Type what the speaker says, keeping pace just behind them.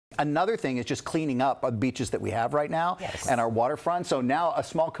Another thing is just cleaning up the beaches that we have right now and our waterfront. So now a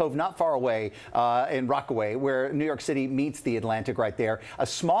small cove not far away in Rockaway, where New York City meets the Atlantic right there, a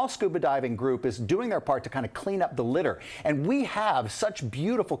small scuba diving group is doing their part to kind of clean up the litter. And we have such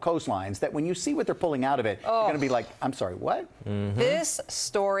beautiful coastlines that when you see what they're pulling out of it, you're going to be like, I'm sorry, what? This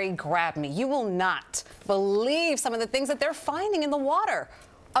story grabbed me. You will not believe some of the things that they're finding in the water.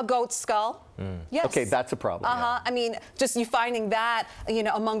 A goat skull. Yes. Okay, that's a problem. I mean, just you finding that, you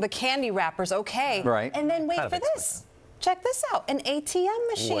know, among the candy wrappers, okay. Right. And then wait for this. Check this out. An ATM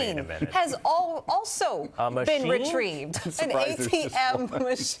machine has also been retrieved. An ATM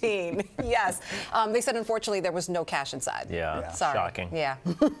machine. Yes. They said, unfortunately, there was no cash inside. Yeah. Sorry. Shocking. Yeah.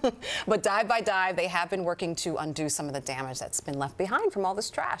 But dive by dive, they have been working to undo some of the damage that's been left behind from all this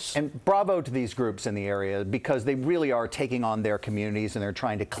trash. And bravo to these groups in the area, because they really are taking on their communities and they're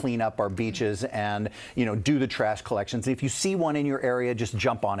trying to clean up our beaches and, you know, do the trash collections. If you see one in your area, just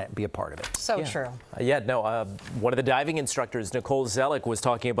jump on it and be a part of it. So true. One of the diving instructors, Nicole Zellick, was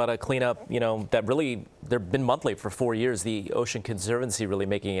talking about a cleanup, you know, that really, they've been monthly for 4 years. The Ocean Conservancy really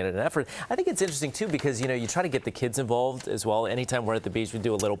making it an effort. I think it's interesting, too, because, you know, you try to get the kids involved as well. Anytime we're at the beach, we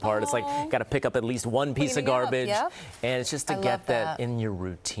do a little part. It's like, got to pick up at least one piece of garbage. And it's just to get that in your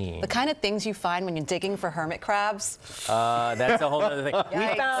routine. The kind of things you find when you're digging for hermit crabs. That's a whole other thing.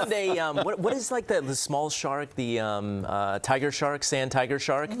 We found a, what is like the small shark, the tiger shark, sand tiger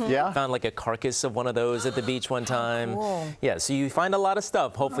shark? Yeah. Found like a carcass of one of those at the beach one time. Cool. Yeah, so you find a lot of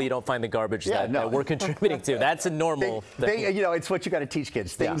stuff. Hopefully you don't find the garbage that we're contributing to. That's a normal thing. You know, it's what you got to teach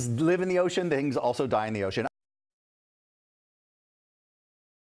kids. Things live in the ocean, things also die in the ocean.